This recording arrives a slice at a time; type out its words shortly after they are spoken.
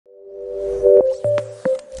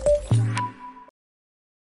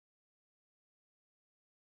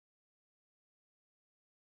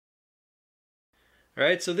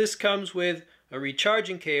Alright, so this comes with a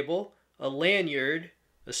recharging cable, a lanyard,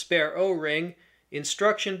 a spare O-ring,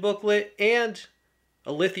 instruction booklet, and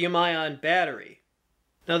a lithium-ion battery.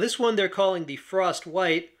 Now this one they're calling the Frost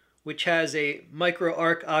White, which has a micro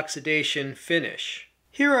arc oxidation finish.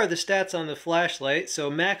 Here are the stats on the flashlight. So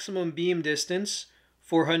maximum beam distance,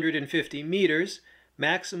 450 meters,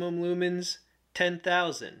 maximum lumens,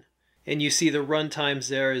 10,000. And you see the run times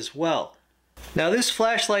there as well. Now this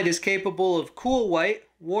flashlight is capable of cool white,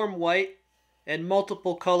 warm white, and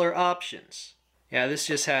multiple color options. Yeah, this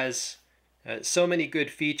just has so many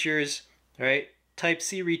good features, right?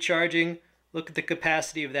 Type-C recharging. Look at the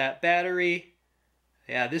capacity of that battery.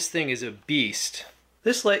 Yeah, this thing is a beast.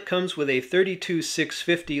 This light comes with a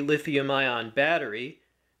 32650 lithium-ion battery.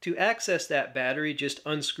 To access that battery, just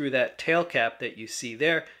unscrew that tail cap that you see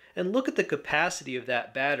there, and look at the capacity of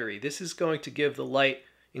that battery. This is going to give the light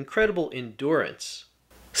incredible endurance.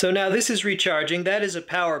 So now this is recharging. That is a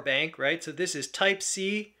power bank, right? So this is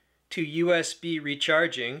Type-C to USB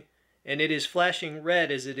recharging, and it is flashing red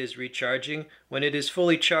as it is recharging. When it is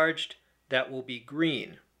fully charged, that will be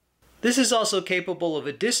green. This is also capable of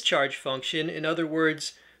a discharge function. In other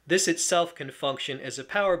words, this itself can function as a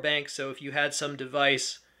power bank, so if you had some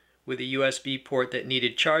device with a USB port that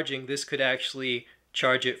needed charging, this could actually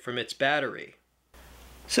charge it from its battery.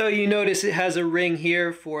 So you notice it has a ring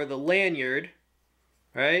here for the lanyard,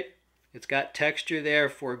 right? It's got texture there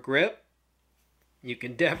for grip. You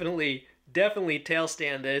can definitely tail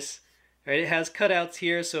stand this, right? It has cutouts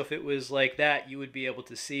here, so if it was like that, you would be able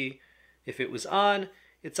to see if it was on.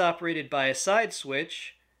 It's operated by a side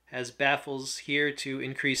switch, has baffles here to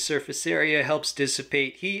increase surface area, helps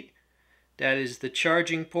dissipate heat. That is the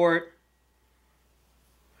charging port.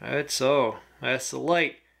 Alright, so that's the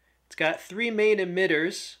light. It's got 3 main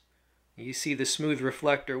emitters. You see the smooth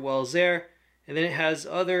reflector wells there. And then it has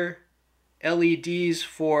other LEDs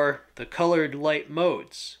for the colored light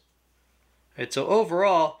modes. Alright, so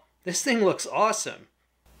overall, this thing looks awesome.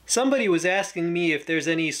 Somebody was asking me if there's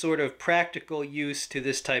any sort of practical use to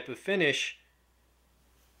this type of finish.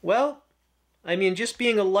 Well, I mean, just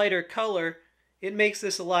being a lighter color, it makes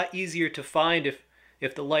this a lot easier to find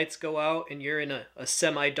if the lights go out and you're in a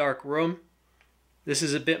semi-dark room. This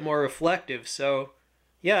is a bit more reflective, so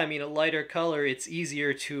yeah, I mean, a lighter color, it's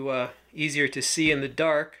easier to see in the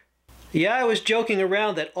dark. Yeah, I was joking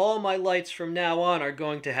around that all my lights from now on are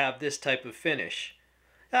going to have this type of finish.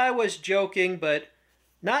 I was joking, but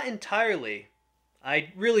not entirely.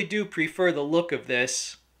 I really do prefer the look of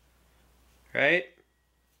this, right?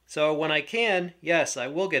 So when I can, yes, I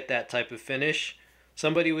will get that type of finish.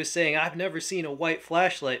 Somebody was saying, I've never seen a white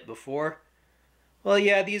flashlight before. Well,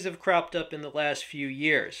 yeah, these have cropped up in the last few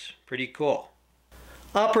years. Pretty cool.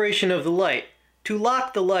 Operation of the light. To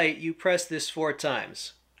lock the light, you press this 4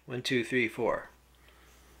 times. 1, 2, 3, 4.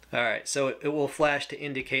 Alright, so it will flash to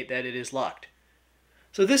indicate that it is locked.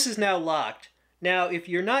 So this is now locked. Now, if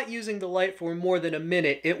you're not using the light for more than a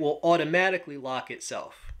minute, it will automatically lock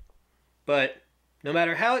itself. But no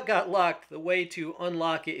matter how it got locked, the way to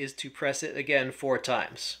unlock it is to press it again 4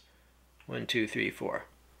 times. 1, 2, 3, 4.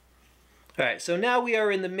 Alright, so now we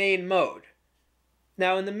are in the main mode.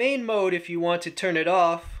 Now in the main mode, if you want to turn it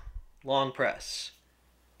off, long press.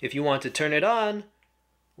 If you want to turn it on,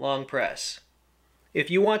 long press. If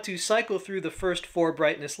you want to cycle through the first 4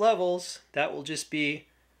 brightness levels, that will just be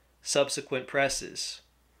subsequent presses.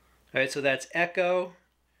 Alright, so that's echo,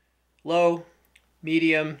 low,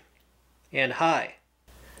 medium, and high.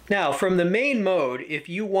 Now from the main mode, if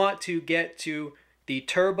you want to get to the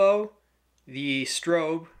turbo, the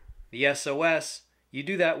strobe, the SOS, you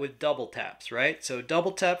do that with double taps, right? So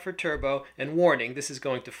double tap for turbo, and warning, this is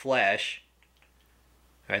going to flash.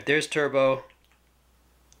 Alright, there's turbo,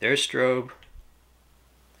 there's strobe,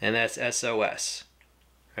 and that's SOS.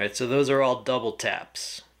 Alright, so those are all double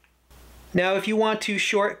taps. Now if you want to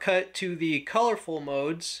shortcut to the colorful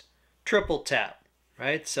modes, triple tap,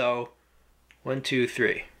 right? So 1, 2,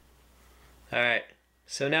 3. Alright,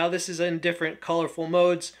 so now this is in different colorful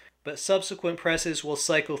modes, but subsequent presses will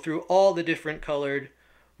cycle through all the different colored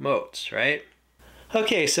modes, right?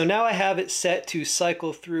 Okay, so now I have it set to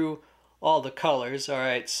cycle through all the colors.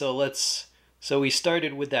 Alright, so we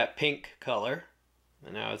started with that pink color,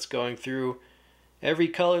 and now it's going through every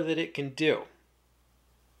color that it can do.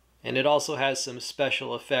 And it also has some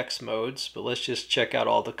special effects modes, but let's just check out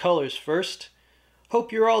all the colors first.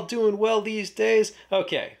 Hope you're all doing well these days.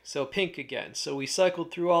 Okay, so pink again. So we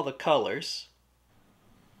cycled through all the colors.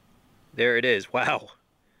 There it is. Wow.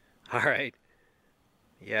 All right.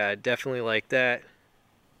 Yeah, I definitely like that.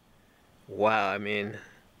 Wow, I mean,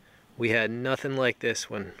 we had nothing like this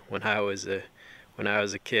when I was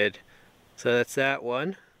a kid. So that's that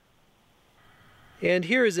one. And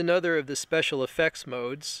here is another of the special effects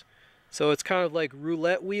modes. So it's kind of like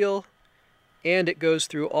roulette wheel, and it goes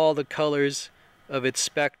through all the colors of its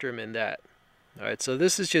spectrum in that. Alright, so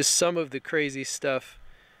this is just some of the crazy stuff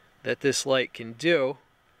that this light can do.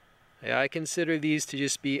 I consider these to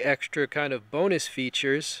just be extra kind of bonus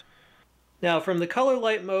features. Now from the color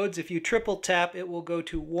light modes, if you triple tap, it will go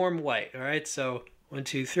to warm white. Alright, so 1,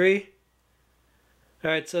 2, 3.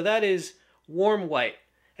 Alright, so that is warm white.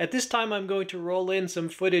 At this time I'm going to roll in some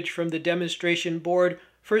footage from the demonstration board.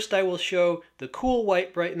 First I will show the cool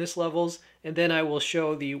white brightness levels, and then I will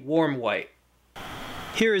show the warm white.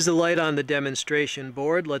 Here is the light on the demonstration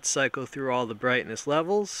board. Let's cycle through all the brightness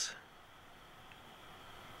levels.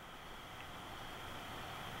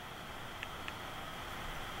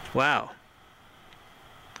 Wow.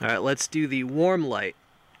 Alright, let's do the warm light.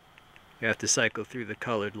 You have to cycle through the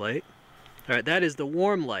colored light. Alright, that is the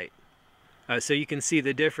warm light. So you can see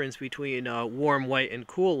the difference between warm white and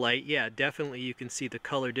cool light. Yeah, definitely you can see the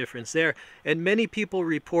color difference there. And many people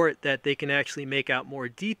report that they can actually make out more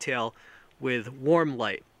detail with warm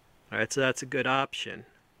light. Alright, so that's a good option.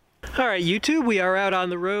 Alright, YouTube, we are out on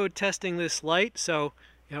the road testing this light. So,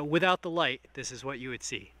 without the light, this is what you would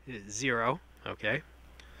see. 0. Okay.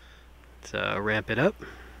 Let's ramp it up.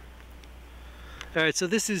 Alright, so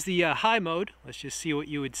this is the high mode. Let's just see what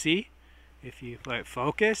you would see. If you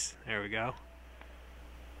focus, there we go.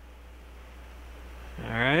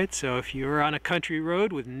 Alright, so if you were on a country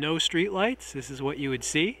road with no street lights, this is what you would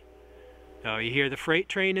see. Oh, you hear the freight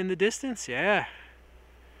train in the distance? Yeah.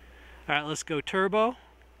 Alright, let's go turbo.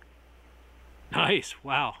 Nice,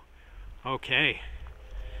 wow. Okay.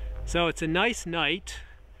 So it's a nice night,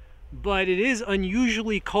 but it is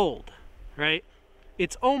unusually cold, right?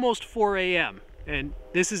 It's almost 4 a.m. and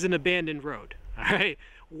this is an abandoned road, alright?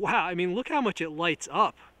 Wow, I mean, look how much it lights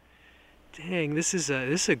up. Dang, this is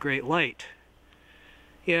a great light.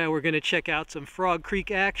 Yeah, we're going to check out some Frog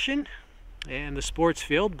Creek action and the sports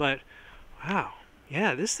field, but wow,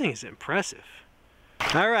 yeah, this thing is impressive.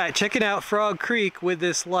 All right, checking out Frog Creek with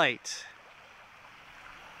this light.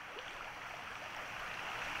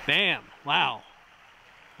 Bam, wow.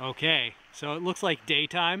 Okay, so it looks like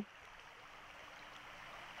daytime.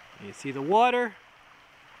 You see the water.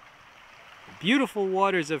 Beautiful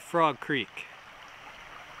waters of Frog Creek.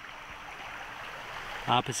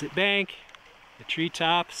 Opposite bank, the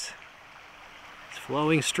treetops. It's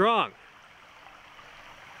flowing strong.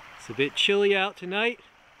 It's a bit chilly out tonight,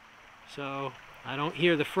 so I don't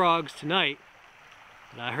hear the frogs tonight,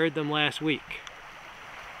 but I heard them last week.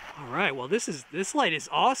 All right, well this light is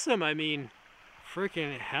awesome. I mean,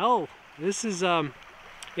 freaking hell. This is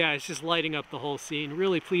yeah, it's just lighting up the whole scene.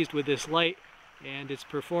 Really pleased with this light. And its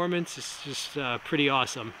performance is just pretty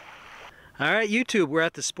awesome. Alright, YouTube, we're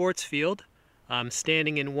at the sports field. I'm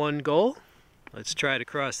standing in one goal. Let's try to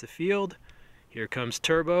cross the field. Here comes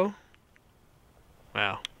Turbo.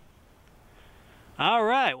 Wow.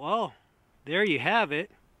 Alright, well, there you have it.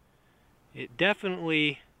 It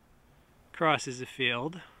definitely crosses the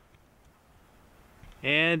field.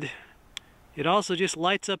 And it also just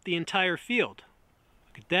lights up the entire field.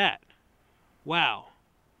 Look at that. Wow.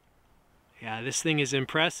 Yeah, this thing is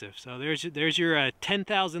impressive. So there's your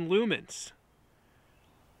 10,000 lumens.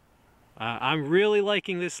 I'm really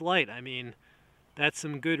liking this light. I mean, that's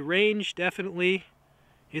some good range, definitely.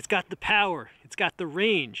 It's got the power. It's got the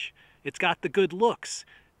range. It's got the good looks.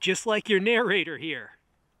 Just like your narrator here.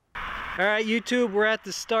 All right, YouTube, we're at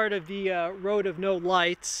the start of the road of no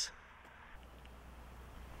lights.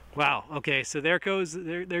 Wow, okay, so there goes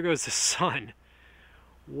the sun.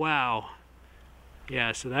 Wow.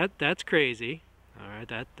 Yeah, so that's crazy. All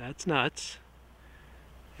right, that's nuts.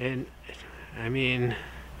 And I mean,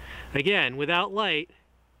 again, without light,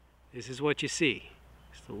 this is what you see.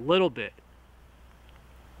 Just a little bit.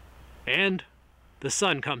 And the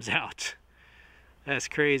sun comes out. That's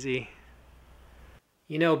crazy.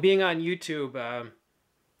 You know, being on YouTube,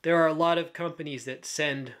 there are a lot of companies that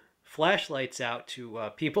send flashlights out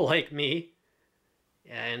to people like me.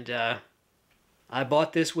 And I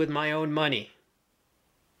bought this with my own money.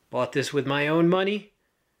 Bought this with my own money.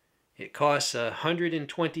 It costs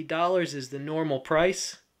 $120 is the normal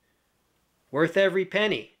price. Worth every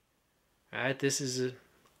penny. All right, this is an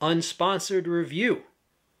unsponsored review.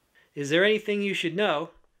 Is there anything you should know?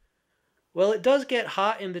 Well, it does get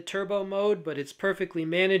hot in the turbo mode, but it's perfectly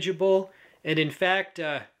manageable. And in fact,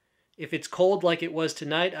 if it's cold like it was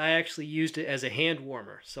tonight, I actually used it as a hand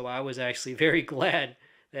warmer. So I was actually very glad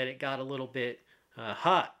that it got a little bit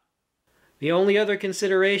hot. The only other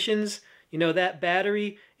considerations, you know, that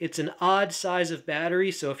battery, it's an odd size of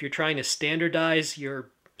battery, so if you're trying to standardize your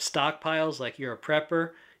stockpiles, like you're a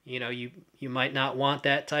prepper, you know, you might not want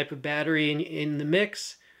that type of battery in the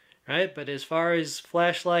mix, right? But as far as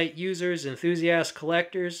flashlight users, enthusiast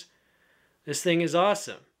collectors, this thing is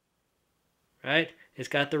awesome, right? It's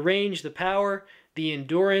got the range, the power, the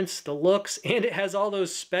endurance, the looks, and it has all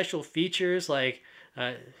those special features like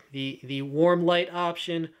the warm light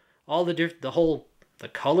option, all the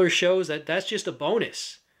color shows. That's just a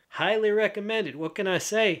bonus. Highly recommended. What can I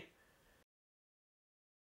say?